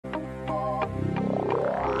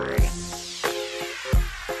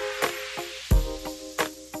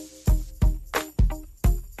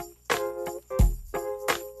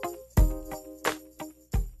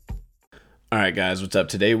right, guys, what's up?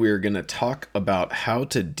 Today we are going to talk about how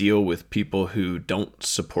to deal with people who don't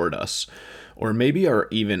support us, or maybe are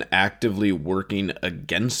even actively working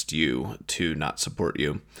against you to not support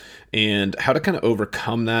you, and how to kind of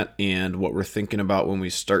overcome that, and what we're thinking about when we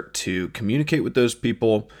start to communicate with those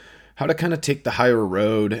people, how to kind of take the higher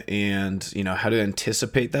road, and how to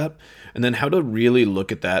anticipate that, and then how to really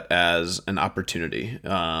look at that as an opportunity.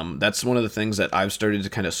 That's one of the things that I've started to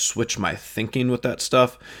kind of switch my thinking with that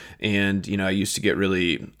stuff. And I used to get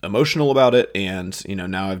really emotional about it, and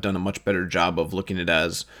now I've done a much better job of looking at it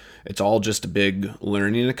as it's all just a big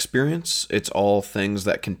learning experience. It's all things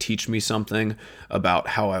that can teach me something about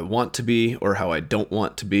how I want to be or how I don't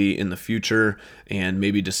want to be in the future, and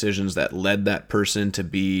maybe decisions that led that person to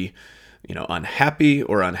be unhappy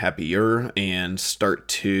or unhappier, and start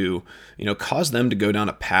to cause them to go down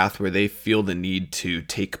a path where they feel the need to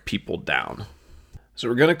take people down. So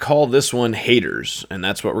we're going to call this one haters, and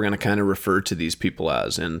that's what we're going to kind of refer to these people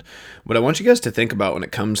as. And what I want you guys to think about when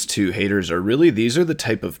it comes to haters are really, these are the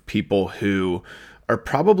type of people who are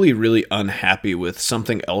probably really unhappy with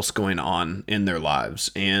something else going on in their lives,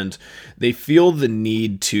 and they feel the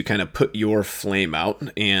need to kind of put your flame out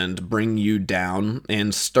and bring you down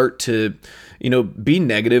and start to be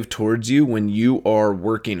negative towards you when you are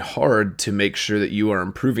working hard to make sure that you are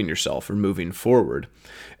improving yourself or moving forward.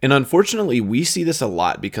 And unfortunately, we see this a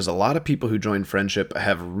lot because a lot of people who join friendship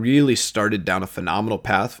have really started down a phenomenal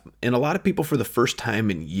path, and a lot of people for the first time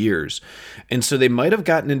in years. And so they might have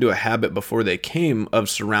gotten into a habit before they came of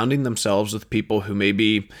surrounding themselves with people who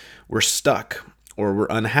maybe were stuck or were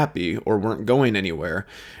unhappy or weren't going anywhere.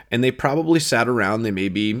 And they probably sat around, they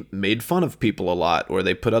maybe made fun of people a lot, or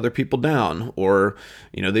they put other people down, or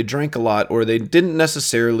they drank a lot, or they didn't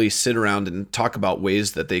necessarily sit around and talk about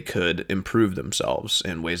ways that they could improve themselves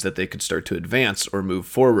and ways that they could start to advance or move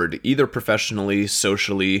forward, either professionally,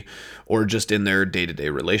 socially, or just in their day-to-day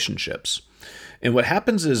relationships. And what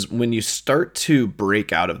happens is when you start to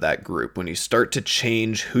break out of that group, when you start to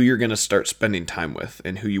change who you're going to start spending time with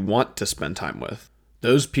and who you want to spend time with,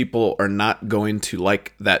 those people are not going to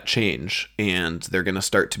like that change, and they're going to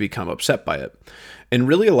start to become upset by it. And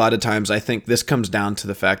really, a lot of times, I think this comes down to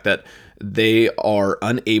the fact that they are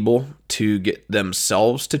unable to get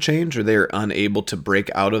themselves to change, or they're unable to break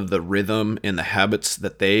out of the rhythm and the habits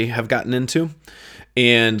that they have gotten into.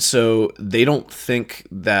 And so they don't think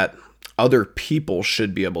that other people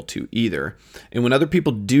should be able to either. And when other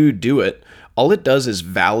people do it, all it does is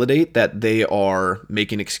validate that they are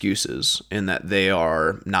making excuses and that they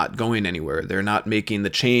are not going anywhere. They're not making the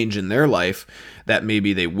change in their life that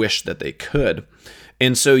maybe they wish that they could.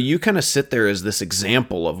 And so you kind of sit there as this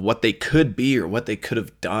example of what they could be or what they could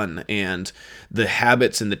have done, and the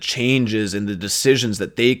habits and the changes and the decisions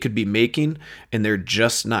that they could be making, and they're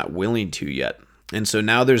just not willing to yet. And so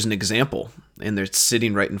now there's an example, and they're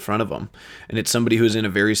sitting right in front of them, and it's somebody who's in a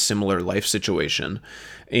very similar life situation,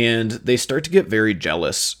 and they start to get very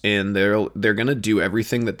jealous, and they're going to do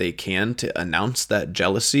everything that they can to announce that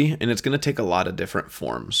jealousy, and it's going to take a lot of different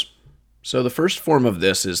forms. So the first form of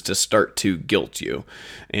this is to start to guilt you,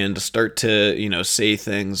 and to start to, say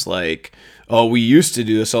things like, oh, we used to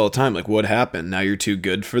do this all the time. Like, what happened? Now you're too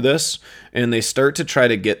good for this. And they start to try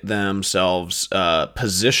to get themselves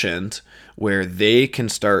positioned where they can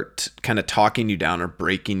start kind of talking you down or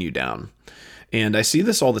breaking you down. And I see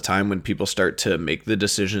this all the time when people start to make the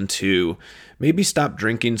decision to maybe stop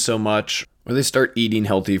drinking so much, or they start eating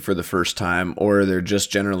healthy for the first time, or they're just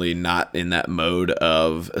generally not in that mode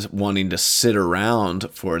of wanting to sit around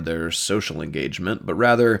for their social engagement, but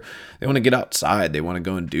rather they want to get outside. They want to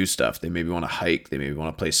go and do stuff. They maybe want to hike. They maybe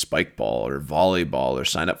want to play spike ball or volleyball, or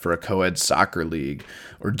sign up for a co-ed soccer league,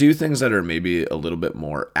 or do things that are maybe a little bit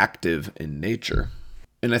more active in nature.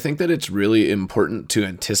 And I think that it's really important to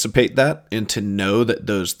anticipate that and to know that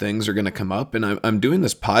those things are going to come up. And I'm doing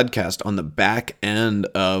this podcast on the back end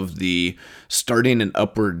of the starting an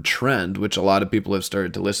upward trend, which a lot of people have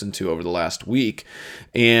started to listen to over the last week,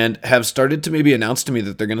 and have started to maybe announce to me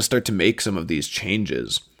that they're going to start to make some of these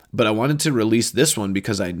changes. But I wanted to release this one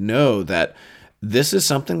because I know that this is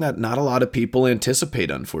something that not a lot of people anticipate,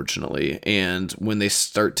 unfortunately. And when they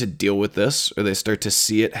start to deal with this, or they start to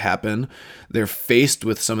see it happen, they're faced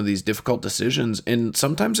with some of these difficult decisions. And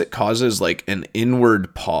sometimes it causes like an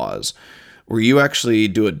inward pause where you actually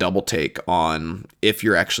do a double take on if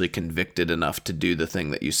you're actually convicted enough to do the thing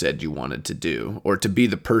that you said you wanted to do, or to be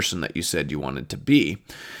the person that you said you wanted to be.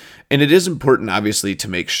 And it is important, obviously, to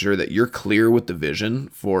make sure that you're clear with the vision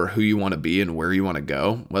for who you want to be and where you want to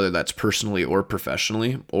go, whether that's personally or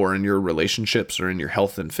professionally, or in your relationships or in your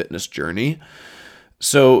health and fitness journey.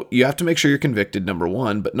 So you have to make sure you're convicted, number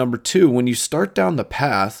one. But number two, when you start down the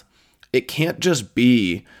path, it can't just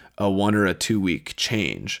be a 1 or 2 week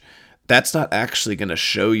change. That's not actually going to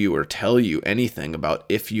show you or tell you anything about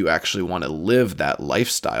if you actually want to live that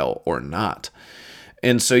lifestyle or not.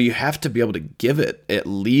 And so you have to be able to give it at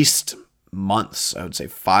least months, I would say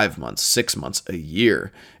 5 months, 6 months, a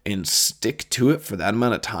year, and stick to it for that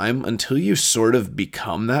amount of time until you sort of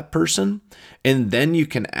become that person. And then you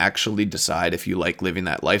can actually decide if you like living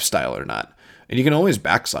that lifestyle or not. And you can always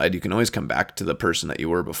backslide. You can always come back to the person that you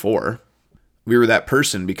were before. We were that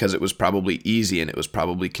person because it was probably easy and it was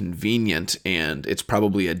probably convenient, and it's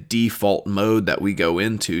probably a default mode that we go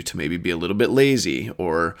into to maybe be a little bit lazy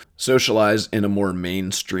or socialize in a more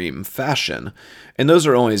mainstream fashion. And those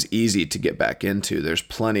are always easy to get back into. There's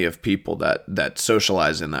plenty of people that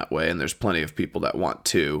socialize in that way, and there's plenty of people that want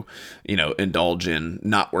to, indulge in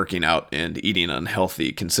not working out and eating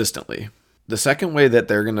unhealthy consistently. The second way that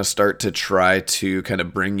they're going to start to try to kind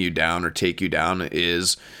of bring you down or take you down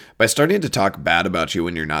is by starting to talk bad about you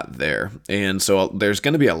when you're not there. And so there's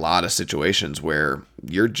going to be a lot of situations where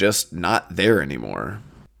you're just not there anymore.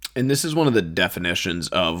 And this is one of the definitions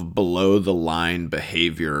of below the line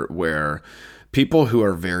behavior, where people who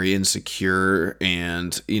are very insecure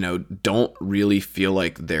and, don't really feel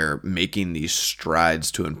like they're making these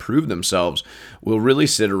strides to improve themselves will really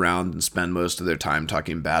sit around and spend most of their time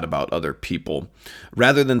talking bad about other people,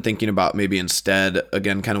 rather than thinking about maybe instead,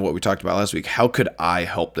 again, kind of what we talked about last week, how could I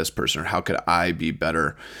help this person, or how could I be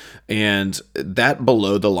better? And that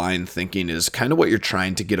below the line thinking is kind of what you're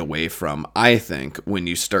trying to get away from, I think, when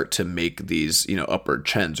you start to make these, upward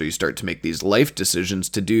trends, or you start to make these life decisions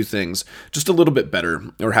to do things just a little bit better,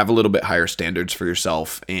 or have a little bit higher standards for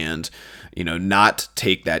yourself, and, not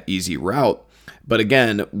take that easy route. But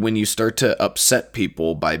again, when you start to upset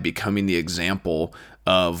people by becoming the example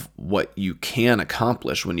of what you can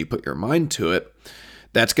accomplish when you put your mind to it,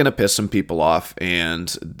 that's going to piss some people off. And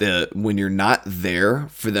when you're not there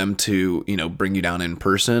for them to, bring you down in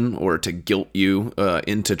person, or to guilt you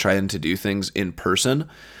into trying to do things in person,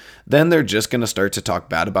 then they're just going to start to talk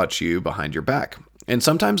bad about you behind your back. And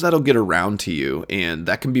sometimes that'll get around to you, and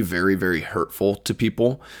that can be very, very hurtful to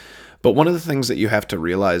people. But one of the things that you have to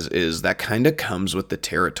realize is that kind of comes with the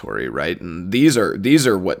territory, right? And these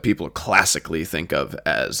are what people classically think of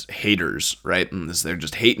as haters, right? And they're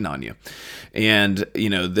just hating on you. And,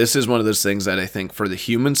 this is one of those things that I think for the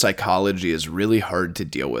human psychology is really hard to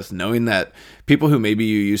deal with, knowing that people who maybe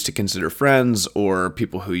you used to consider friends, or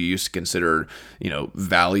people who you used to consider,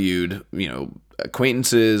 valued,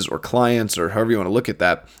 acquaintances or clients, or however you want to look at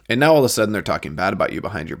that, and now all of a sudden they're talking bad about you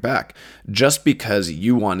behind your back just because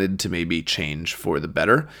you wanted to maybe change for the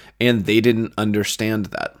better and they didn't understand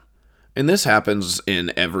that. And this happens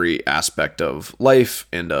in every aspect of life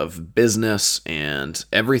and of business and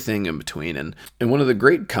everything in between. And one of the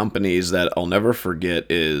great companies that I'll never forget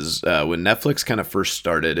is when Netflix kind of first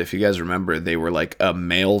started. If you guys remember, they were like a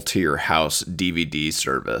mail to your house DVD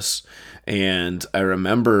service. And I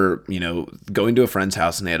remember, going to a friend's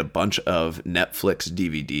house, and they had a bunch of Netflix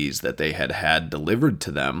DVDs that they had delivered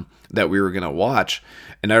to them that we were going to watch.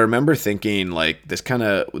 And I remember thinking, like, this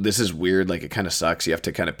is weird. Like, it kind of sucks. You have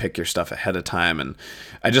to kind of pick your stuff ahead of time. And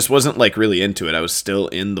I just wasn't like really into it. I was still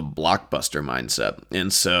in the Blockbuster mindset.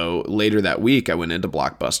 And so later that week, I went into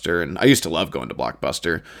Blockbuster, and I used to love going to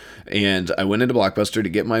Blockbuster. And I went into Blockbuster to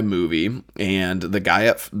get my movie, and the guy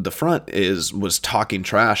at the front was talking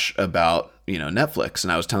trash about, Netflix.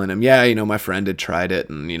 And I was telling him, yeah, my friend had tried it,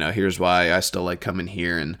 and, here's why I still like coming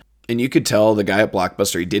here. And you could tell the guy at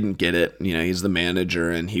Blockbuster, he didn't get it. He's the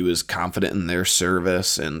manager, and he was confident in their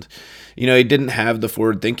service. And, he didn't have the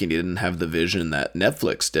forward thinking. He didn't have the vision that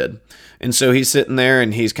Netflix did. And so he's sitting there,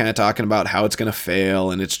 and he's kind of talking about how it's going to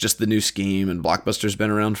fail, and it's just the new scheme, and Blockbuster's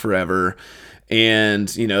been around forever. And,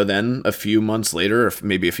 then a few months later, or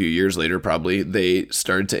maybe a few years later, probably, they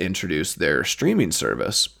started to introduce their streaming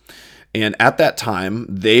service. And at that time,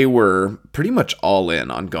 they were pretty much all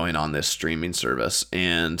in on going on this streaming service,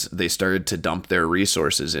 and they started to dump their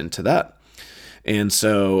resources into that. And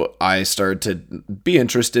so I started to be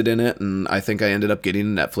interested in it, and I think I ended up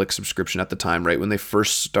getting a Netflix subscription at the time, right when they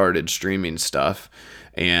first started streaming stuff.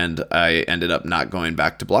 And I ended up not going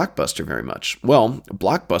back to Blockbuster very much. Well,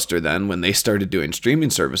 Blockbuster then, when they started doing streaming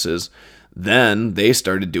services, then they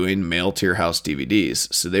started doing mail to your house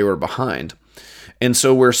DVDs. So they were behind. And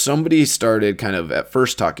so where somebody started kind of at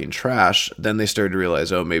first talking trash, then they started to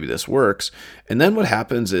realize, oh, maybe this works. And then what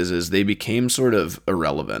happens is they became sort of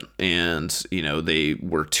irrelevant, and, they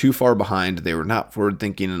were too far behind. They were not forward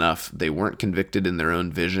thinking enough. They weren't convicted in their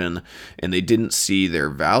own vision, and they didn't see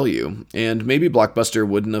their value. And maybe Blockbuster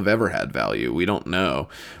wouldn't have ever had value. We don't know.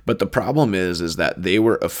 But the problem is that they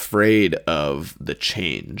were afraid of the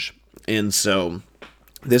change. And so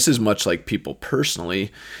this is much like people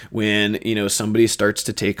personally when, somebody starts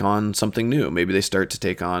to take on something new. Maybe they start to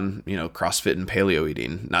take on, CrossFit and paleo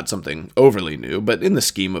eating, not something overly new, but in the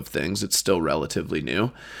scheme of things, it's still relatively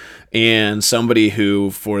new. And somebody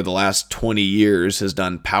who for the last 20 years has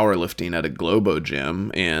done powerlifting at a Globo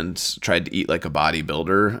gym and tried to eat like a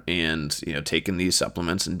bodybuilder and, taken these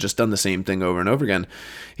supplements and just done the same thing over and over again,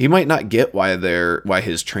 he might not get why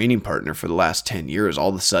his training partner for the last 10 years all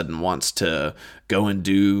of a sudden wants to go and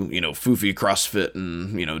do, foofy CrossFit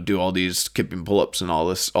and, do all these kipping pull-ups and all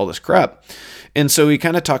this crap. And so he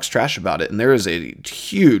kind of talks trash about it. And there is a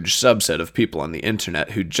huge subset of people on the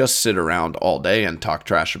internet who just sit around all day and talk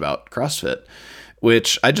trash about CrossFit,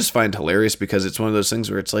 which I just find hilarious because it's one of those things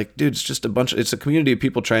where it's like, dude, it's a community of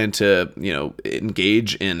people trying to,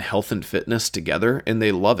 engage in health and fitness together, and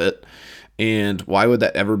they love it. And why would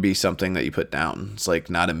that ever be something that you put down? It's like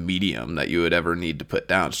not a medium that you would ever need to put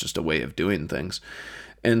down. It's just a way of doing things.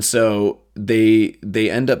 And so they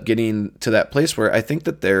end up getting to that place where I think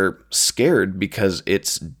that they're scared because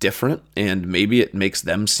it's different, and maybe it makes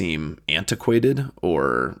them seem antiquated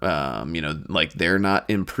or, like they're not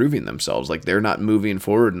improving themselves, like they're not moving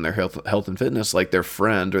forward in their health and fitness like their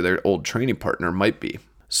friend or their old training partner might be.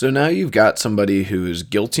 So now you've got somebody who's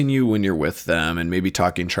guilting you when you're with them and maybe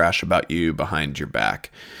talking trash about you behind your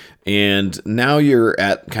back. And now you're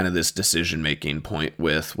at kind of this decision-making point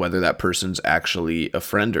with whether that person's actually a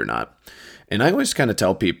friend or not. And I always kind of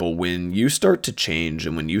tell people, when you start to change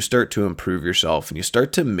and when you start to improve yourself and you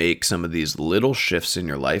start to make some of these little shifts in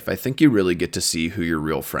your life, I think you really get to see who your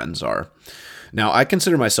real friends are. Now, I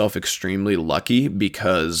consider myself extremely lucky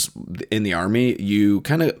because in the Army, you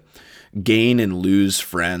kind of gain and lose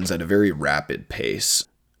friends at a very rapid pace.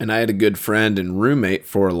 And I had a good friend and roommate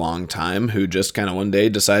for a long time who just kind of one day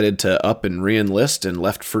decided to up and re-enlist and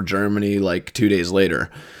left for Germany like 2 days later.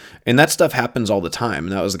 And that stuff happens all the time.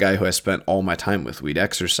 And that was the guy who I spent all my time with. We'd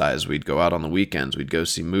exercise, we'd go out on the weekends, we'd go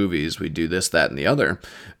see movies, we'd do this, that, and the other.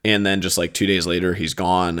 And then just like 2 days later, he's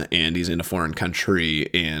gone and he's in a foreign country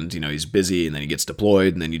and, he's busy, and then he gets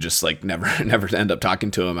deployed, and then you just like never end up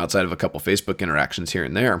talking to him outside of a couple Facebook interactions here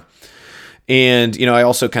and there. And, I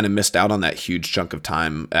also kind of missed out on that huge chunk of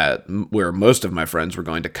time at where most of my friends were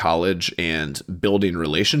going to college and building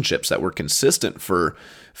relationships that were consistent for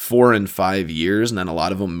 4 and 5 years. And then a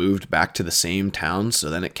lot of them moved back to the same town. So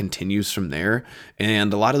then it continues from there.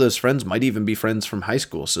 And a lot of those friends might even be friends from high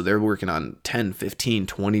school. So they're working on 10, 15,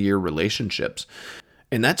 20-year relationships.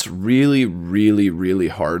 And that's really, really, really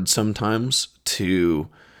hard sometimes to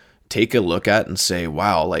take a look at and say,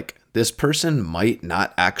 wow, like, this person might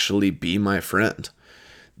not actually be my friend.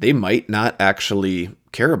 They might not actually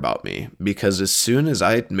care about me, because as soon as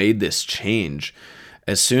I made this change,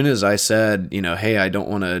 as soon as I said, hey, I don't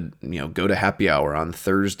want to, go to happy hour on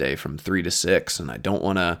Thursday from 3 to 6, and I don't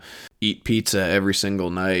want to eat pizza every single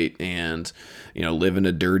night and, live in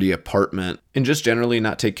a dirty apartment and just generally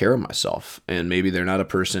not take care of myself. And maybe they're not a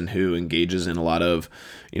person who engages in a lot of,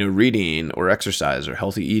 reading or exercise or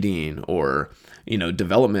healthy eating or,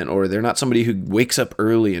 development, or they're not somebody who wakes up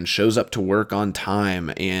early and shows up to work on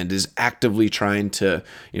time and is actively trying to,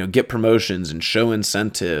 get promotions and show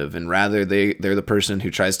incentive. And rather they're the person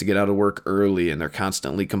who tries to get out of work early and they're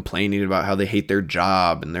constantly complaining about how they hate their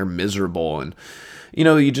job and they're miserable. And,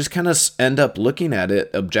 you just kind of end up looking at it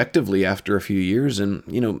objectively after a few years and,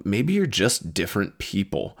 maybe you're just different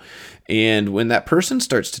people. And when that person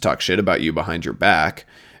starts to talk shit about you behind your back,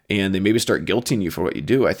 and they maybe start guilting you for what you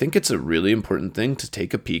do, I think it's a really important thing to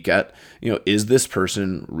take a peek at, is this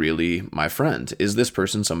person really my friend? Is this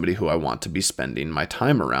person somebody who I want to be spending my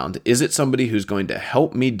time around? Is it somebody who's going to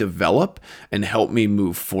help me develop and help me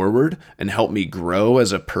move forward and help me grow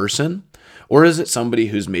as a person? Or is it somebody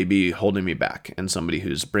who's maybe holding me back and somebody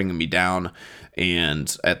who's bringing me down?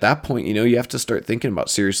 And at that point, you have to start thinking about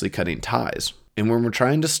seriously cutting ties. And when we're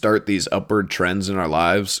trying to start these upward trends in our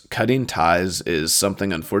lives, cutting ties is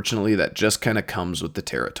something, unfortunately, that just kind of comes with the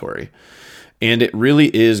territory. And it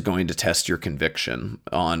really is going to test your conviction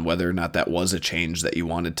on whether or not that was a change that you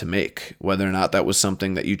wanted to make, whether or not that was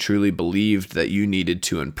something that you truly believed that you needed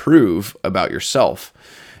to improve about yourself,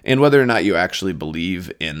 and whether or not you actually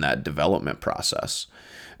believe in that development process.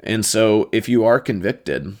 And so if you are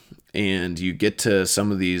convicted and you get to some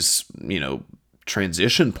of these,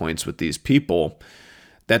 transition points with these people,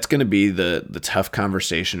 that's going to be the tough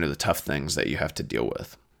conversation or the tough things that you have to deal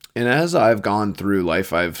with. And as I've gone through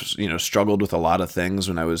life, I've, struggled with a lot of things.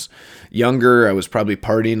 When I was younger, I was probably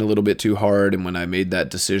partying a little bit too hard. And when I made that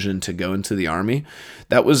decision to go into the Army,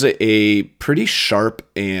 that was a pretty sharp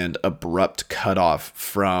and abrupt cutoff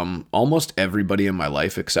from almost everybody in my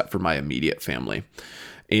life except for my immediate family.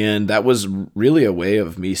 And that was really a way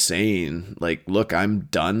of me saying, like, look, I'm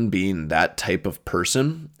done being that type of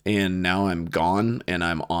person. And now I'm gone and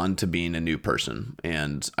I'm on to being a new person.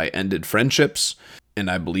 And I ended friendships and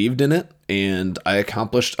I believed in it and I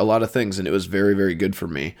accomplished a lot of things. And it was very, very good for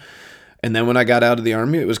me. And then when I got out of the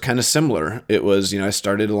Army, it was kind of similar. It was, I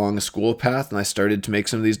started along a school path and I started to make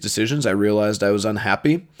some of these decisions. I realized I was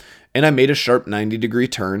unhappy. And I made a sharp 90-degree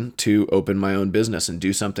turn to open my own business and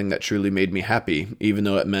do something that truly made me happy, even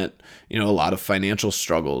though it meant, a lot of financial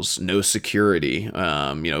struggles, no security,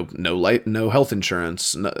 no health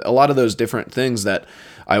insurance, a lot of those different things that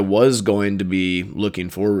I was going to be looking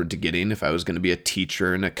forward to getting if I was going to be a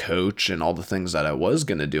teacher and a coach and all the things that I was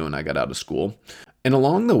going to do when I got out of school. And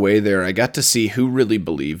along the way there, I got to see who really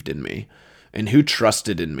believed in me and who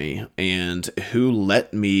trusted in me and who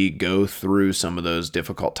let me go through some of those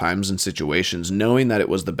difficult times and situations, knowing that it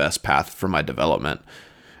was the best path for my development.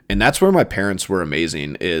 And that's where my parents were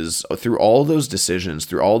amazing, is through all those decisions,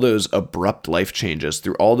 through all those abrupt life changes,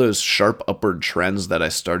 through all those sharp upward trends that I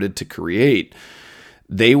started to create,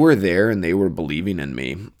 they were there and they were believing in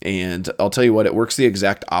me. And I'll tell you what, it works the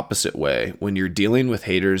exact opposite way. When you're dealing with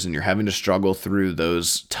haters and you're having to struggle through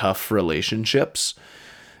those tough relationships,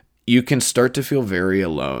 you can start to feel very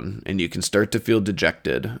alone and you can start to feel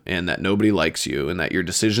dejected and that nobody likes you and that your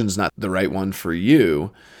decision's not the right one for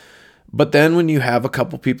you. But then when you have a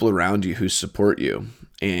couple people around you who support you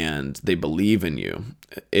and they believe in you,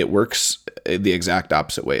 it works the exact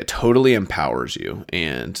opposite way. It totally empowers you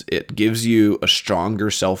and it gives you a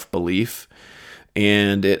stronger self-belief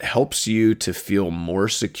and it helps you to feel more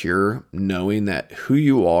secure knowing that who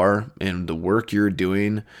you are and the work you're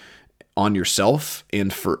doing on yourself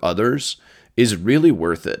and for others is really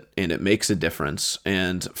worth it and it makes a difference.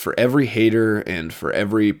 And for every hater and for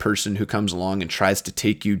every person who comes along and tries to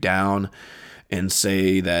take you down and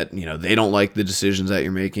say that, they don't like the decisions that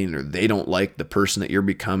you're making or they don't like the person that you're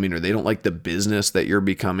becoming or they don't like the business that you're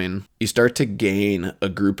becoming, you start to gain a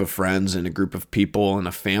group of friends and a group of people and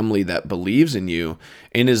a family that believes in you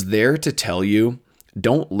and is there to tell you,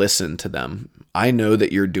 don't listen to them. I know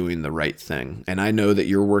that you're doing the right thing. And I know that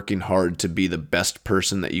you're working hard to be the best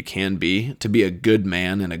person that you can be, to be a good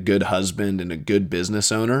man and a good husband and a good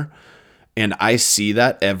business owner. And I see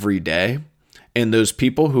that every day. And those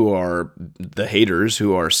people who are the haters,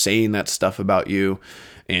 who are saying that stuff about you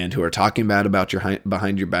and who are talking bad about your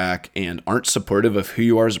behind your back and aren't supportive of who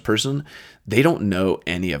you are as a person, they don't know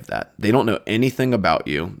any of that. They don't know anything about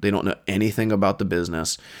you. They don't know anything about the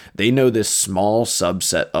business. They know this small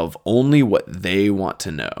subset of only what they want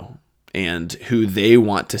to know and who they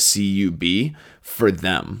want to see you be for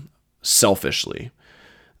them, selfishly.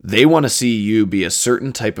 They want to see you be a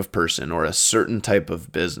certain type of person or a certain type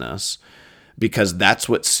of business because that's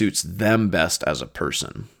what suits them best as a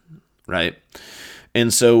person, right?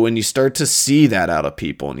 And so when you start to see that out of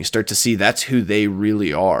people and you start to see that's who they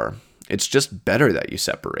really are, it's just better that you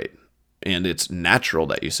separate and it's natural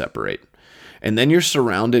that you separate. And then you're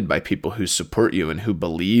surrounded by people who support you and who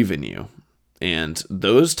believe in you. And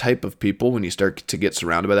those type of people, when you start to get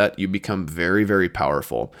surrounded by that, you become very, very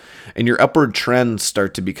powerful. And your upward trends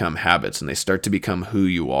start to become habits and they start to become who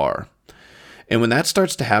you are. And when that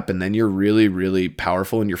starts to happen, then you're really, really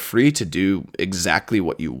powerful and you're free to do exactly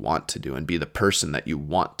what you want to do and be the person that you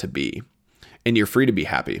want to be. And you're free to be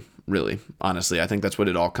happy, really. Honestly, I think that's what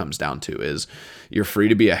it all comes down to is you're free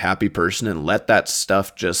to be a happy person and let that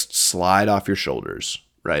stuff just slide off your shoulders,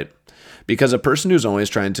 right? Because a person who's always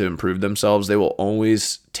trying to improve themselves, they will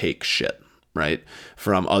always take shit, right?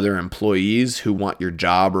 From other employees who want your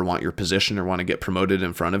job or want your position or want to get promoted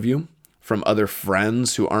in front of you. From other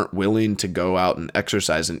friends who aren't willing to go out and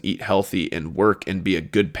exercise and eat healthy and work and be a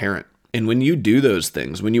good parent. And when you do those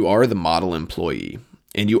things, when you are the model employee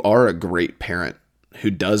and you are a great parent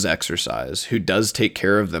who does exercise, who does take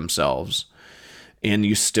care of themselves, and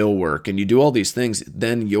you still work and you do all these things,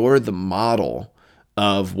 then you're the model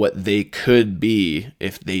of what they could be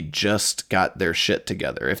if they just got their shit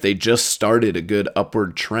together, if they just started a good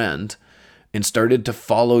upward trend and started to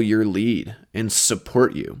follow your lead and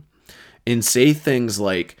support you. And say things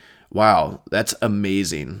like, wow, that's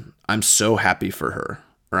amazing. I'm so happy for her,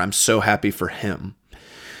 or I'm so happy for him.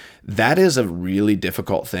 That is a really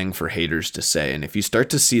difficult thing for haters to say. And if you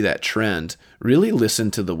start to see that trend, really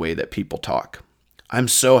listen to the way that people talk. I'm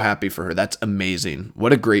so happy for her. That's amazing.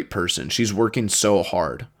 What a great person. She's working so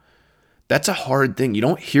hard. That's a hard thing. You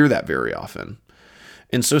don't hear that very often.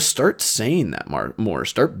 And so start saying that more.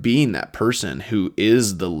 Start being that person who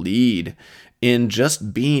is the lead in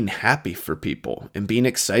just being happy for people and being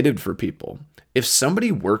excited for people. If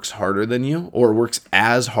somebody works harder than you or works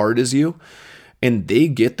as hard as you and they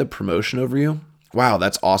get the promotion over you, wow,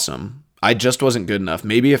 that's awesome. I just wasn't good enough.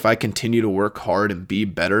 Maybe if I continue to work hard and be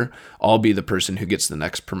better, I'll be the person who gets the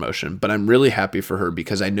next promotion. But I'm really happy for her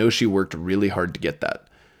because I know she worked really hard to get that.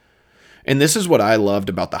 And this is what I loved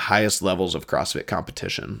about the highest levels of CrossFit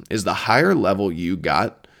competition is the higher level you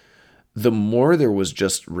got, the more there was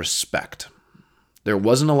just respect. There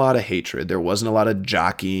wasn't a lot of hatred. There wasn't a lot of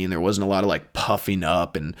jockeying. There wasn't a lot of like puffing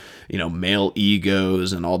up and, male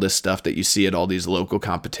egos and all this stuff that you see at all these local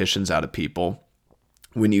competitions out of people.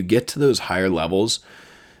 When you get to those higher levels,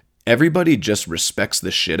 everybody just respects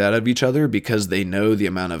the shit out of each other because they know the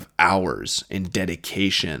amount of hours and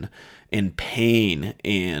dedication and pain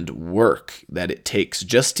and work that it takes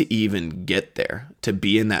just to even get there, to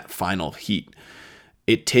be in that final heat.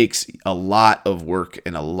 It takes a lot of work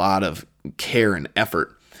and a lot of care and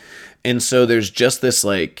effort. And so there's just this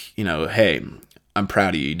hey, I'm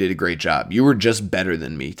proud of you. You did a great job. You were just better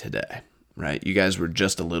than me today, right? You guys were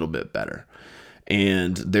just a little bit better.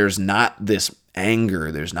 And there's not this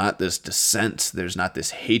anger, there's not this dissent, there's not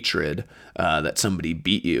this hatred that somebody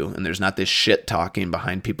beat you, and there's not this shit talking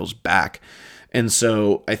behind people's back. And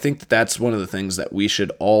so I think that's one of the things that we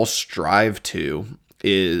should all strive to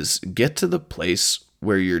is get to the place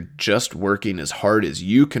where you're just working as hard as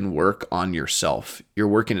you can work on yourself. You're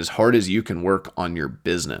working as hard as you can work on your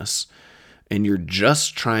business. And you're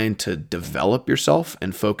just trying to develop yourself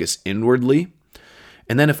and focus inwardly.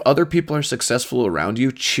 And then if other people are successful around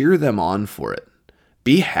you, cheer them on for it.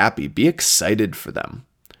 Be happy, be excited for them.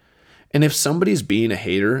 And if somebody's being a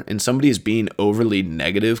hater and somebody's being overly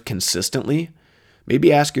negative consistently,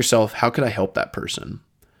 maybe ask yourself, how could I help that person?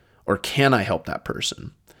 Or can I help that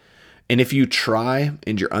person? And if you try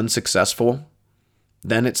and you're unsuccessful,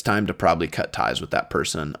 then it's time to probably cut ties with that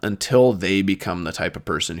person until they become the type of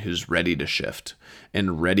person who's ready to shift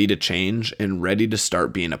and ready to change and ready to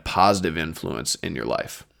start being a positive influence in your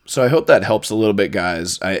life. So I hope that helps a little bit,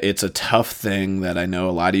 guys. It's a tough thing that I know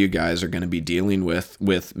a lot of you guys are going to be dealing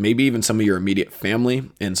with maybe even some of your immediate family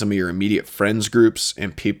and some of your immediate friends groups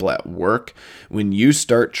and people at work. When you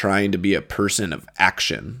start trying to be a person of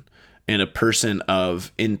action and a person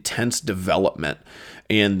of intense development,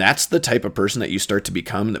 and that's the type of person that you start to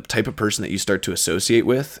become, the type of person that you start to associate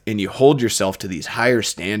with, and you hold yourself to these higher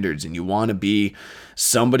standards, and you want to be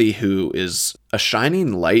somebody who is a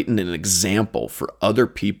shining light and an example for other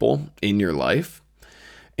people in your life.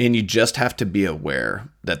 And you just have to be aware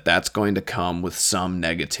that that's going to come with some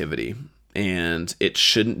negativity, and it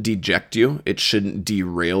shouldn't deject you. It shouldn't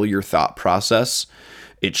derail your thought process.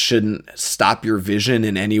 It shouldn't stop your vision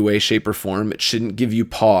in any way, shape, or form. It shouldn't give you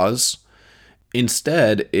pause.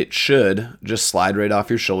 Instead, it should just slide right off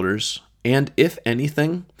your shoulders. And if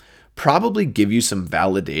anything, probably give you some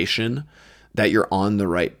validation that you're on the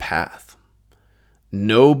right path.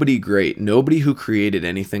 Nobody who created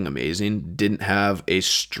anything amazing didn't have a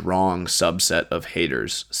strong subset of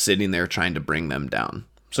haters sitting there trying to bring them down.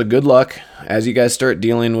 So good luck as you guys start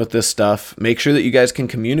dealing with this stuff. Make sure that you guys can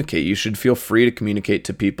communicate. You should feel free to communicate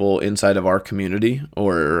to people inside of our community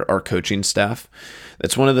or our coaching staff.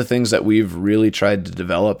 That's one of the things that we've really tried to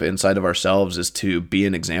develop inside of ourselves is to be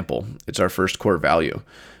an example. It's our first core value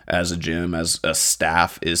as a gym, as a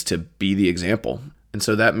staff, is to be the example. And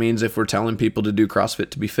so that means if we're telling people to do CrossFit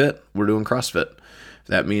to be fit, we're doing CrossFit. If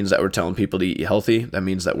that means that we're telling people to eat healthy, that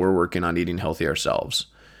means that we're working on eating healthy ourselves.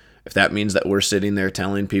 If that means that we're sitting there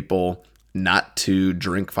telling people not to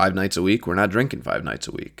drink 5 nights a week, we're not drinking 5 nights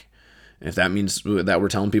a week. If that means that we're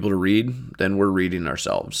telling people to read, then we're reading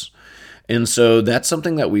ourselves. And so that's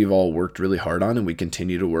something that we've all worked really hard on and we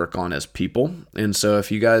continue to work on as people. And so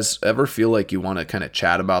if you guys ever feel like you want to kind of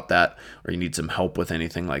chat about that or you need some help with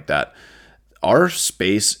anything like that, our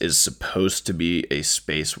space is supposed to be a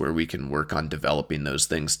space where we can work on developing those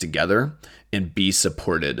things together and be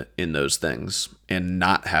supported in those things and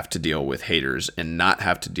not have to deal with haters and not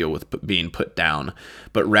have to deal with being put down,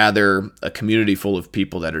 but rather a community full of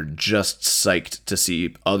people that are just psyched to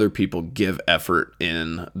see other people give effort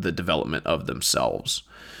in the development of themselves.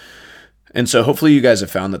 And so hopefully you guys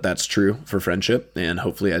have found that that's true for friendship. And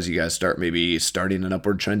hopefully as you guys start maybe starting an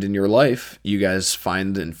upward trend in your life, you guys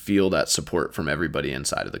find and feel that support from everybody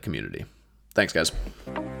inside of the community. Thanks, guys.